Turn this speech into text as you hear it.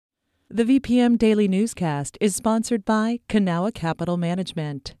The VPM Daily Newscast is sponsored by Kanawha Capital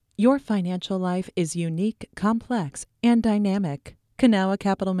Management. Your financial life is unique, complex, and dynamic. Kanawha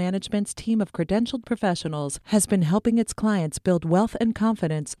Capital Management's team of credentialed professionals has been helping its clients build wealth and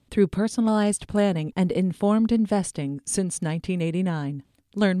confidence through personalized planning and informed investing since 1989.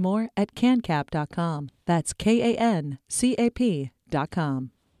 Learn more at cancap.com. That's KANCAP.com.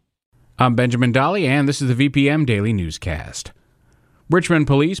 I'm Benjamin Dolly, and this is the VPM Daily Newscast. Richmond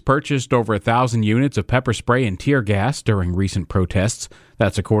police purchased over 1,000 units of pepper spray and tear gas during recent protests.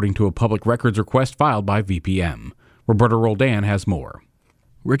 That's according to a public records request filed by VPM. Roberta Roldan has more.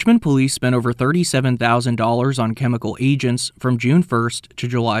 Richmond police spent over $37,000 on chemical agents from June 1st to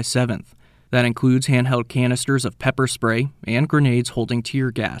July 7th. That includes handheld canisters of pepper spray and grenades holding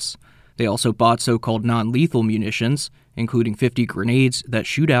tear gas. They also bought so-called non-lethal munitions, including 50 grenades that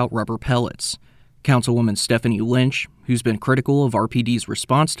shoot out rubber pellets. Councilwoman Stephanie Lynch, who's been critical of RPD's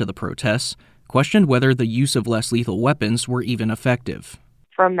response to the protests, questioned whether the use of less lethal weapons were even effective.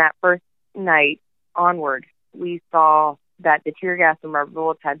 From that first night onward, we saw that the tear gas and rubber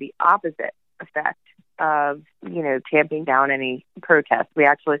bullets had the opposite effect of, tamping down any protests. We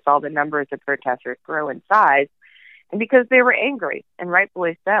actually saw the numbers of protesters grow in size, and because they were angry, and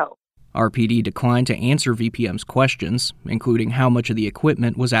rightfully so. RPD declined to answer VPM's questions, including how much of the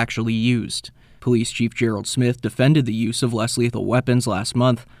equipment was actually used. Police Chief Gerald Smith defended the use of less lethal weapons last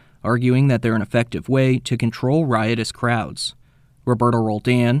month, arguing that they're an effective way to control riotous crowds. Roberta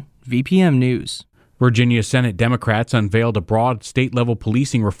Roldan, VPM News. Virginia Senate Democrats unveiled a broad state-level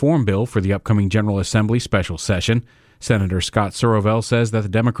policing reform bill for the upcoming General Assembly special session. Senator Scott Surovell says that the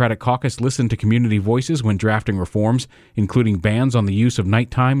Democratic caucus listened to community voices when drafting reforms, including bans on the use of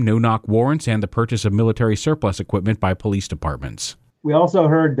nighttime, no-knock warrants and the purchase of military surplus equipment by police departments. We also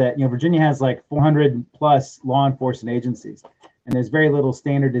heard that Virginia has like 400 plus law enforcement agencies, and there's very little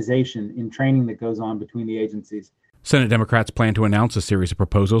standardization in training that goes on between the agencies. Senate Democrats plan to announce a series of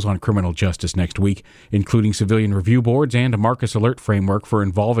proposals on criminal justice next week, including civilian review boards and a Marcus Alert framework for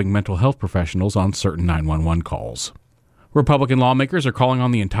involving mental health professionals on certain 911 calls. Republican lawmakers are calling on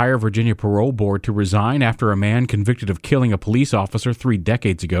the entire Virginia Parole Board to resign after a man convicted of killing a police officer 3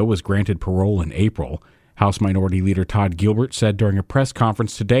 decades ago was granted parole in April. House Minority Leader Todd Gilbert said during a press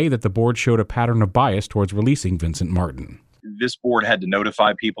conference today that the board showed a pattern of bias towards releasing Vincent Martin. This board had to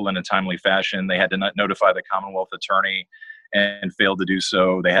notify people in a timely fashion. They had to notify the Commonwealth Attorney and failed to do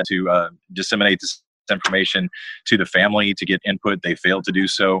so. They had to disseminate this information to the family to get input. They failed to do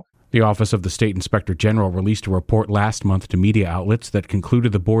so. The Office of the State Inspector General released a report last month to media outlets that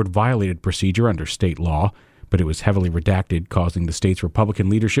concluded the board violated procedure under state law, but it was heavily redacted, causing the state's Republican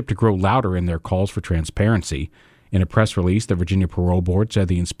leadership to grow louder in their calls for transparency. In a press release, the Virginia Parole Board said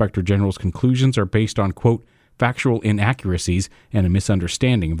the Inspector General's conclusions are based on, quote, factual inaccuracies and a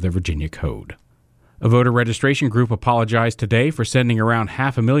misunderstanding of the Virginia Code. A voter registration group apologized today for sending around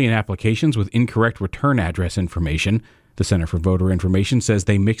 500,000 applications with incorrect return address information. The Center for Voter Information says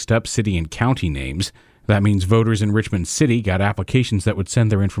they mixed up city and county names. That means voters in Richmond City got applications that would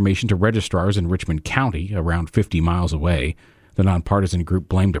send their information to registrars in Richmond County, around 50 miles away. The nonpartisan group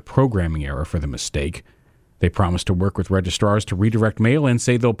blamed a programming error for the mistake. They promised to work with registrars to redirect mail and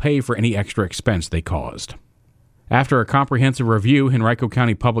say they'll pay for any extra expense they caused. After a comprehensive review, Henrico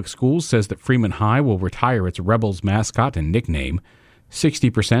County Public Schools says that Freeman High will retire its Rebels mascot and nickname.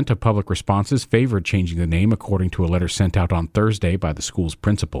 60% of public responses favored changing the name, according to a letter sent out on Thursday by the school's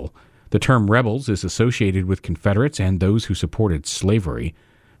principal. The term rebels is associated with Confederates and those who supported slavery.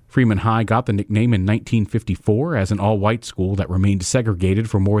 Freeman High got the nickname in 1954 as an all-white school that remained segregated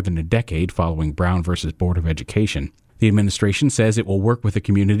for more than a decade following Brown v. Board of Education. The administration says it will work with the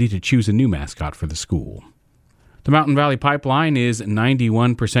community to choose a new mascot for the school. The Mountain Valley Pipeline is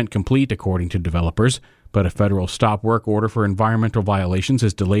 91% complete, according to developers, but a federal stop work order for environmental violations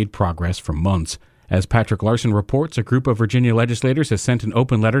has delayed progress for months. As Patrick Larson reports, a group of Virginia legislators has sent an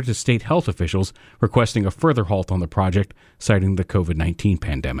open letter to state health officials requesting a further halt on the project, citing the COVID-19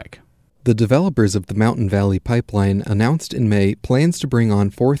 pandemic. The developers of the Mountain Valley Pipeline announced in May plans to bring on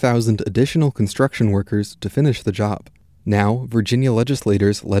 4,000 additional construction workers to finish the job. Now, Virginia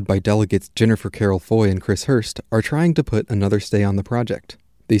legislators, led by delegates Jennifer Carroll Foy and Chris Hurst, are trying to put another stay on the project.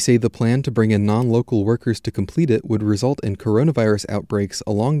 They say the plan to bring in non-local workers to complete it would result in coronavirus outbreaks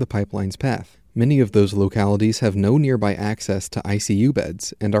along the pipeline's path. Many of those localities have no nearby access to ICU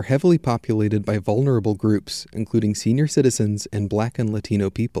beds and are heavily populated by vulnerable groups, including senior citizens and Black and Latino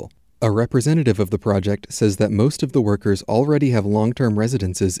people. A representative of the project says that most of the workers already have long-term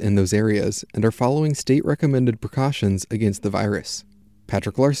residences in those areas and are following state-recommended precautions against the virus.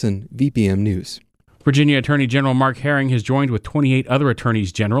 Patrick Larson, VPM News. Virginia Attorney General Mark Herring has joined with 28 other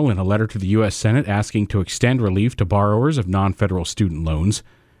attorneys general in a letter to the U.S. Senate asking to extend relief to borrowers of non-federal student loans.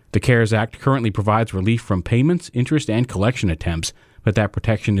 The CARES Act currently provides relief from payments, interest, and collection attempts, but that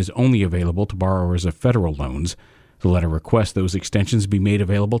protection is only available to borrowers of federal loans. The letter requests those extensions be made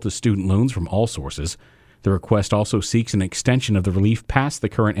available to student loans from all sources. The request also seeks an extension of the relief past the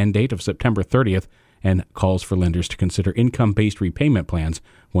current end date of September 30th and calls for lenders to consider income-based repayment plans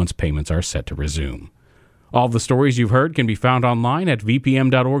once payments are set to resume. All the stories you've heard can be found online at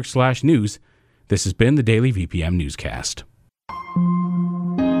vpm.org/news. This has been the Daily VPM Newscast.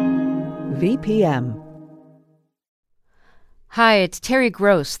 VPM. Hi, it's Terry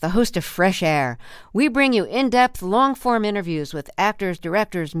Gross, the host of Fresh Air. We bring you in-depth, long-form interviews with actors,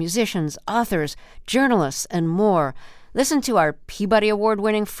 directors, musicians, authors, journalists, and more. Listen to our Peabody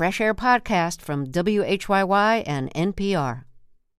Award-winning Fresh Air podcast from WHYY and NPR.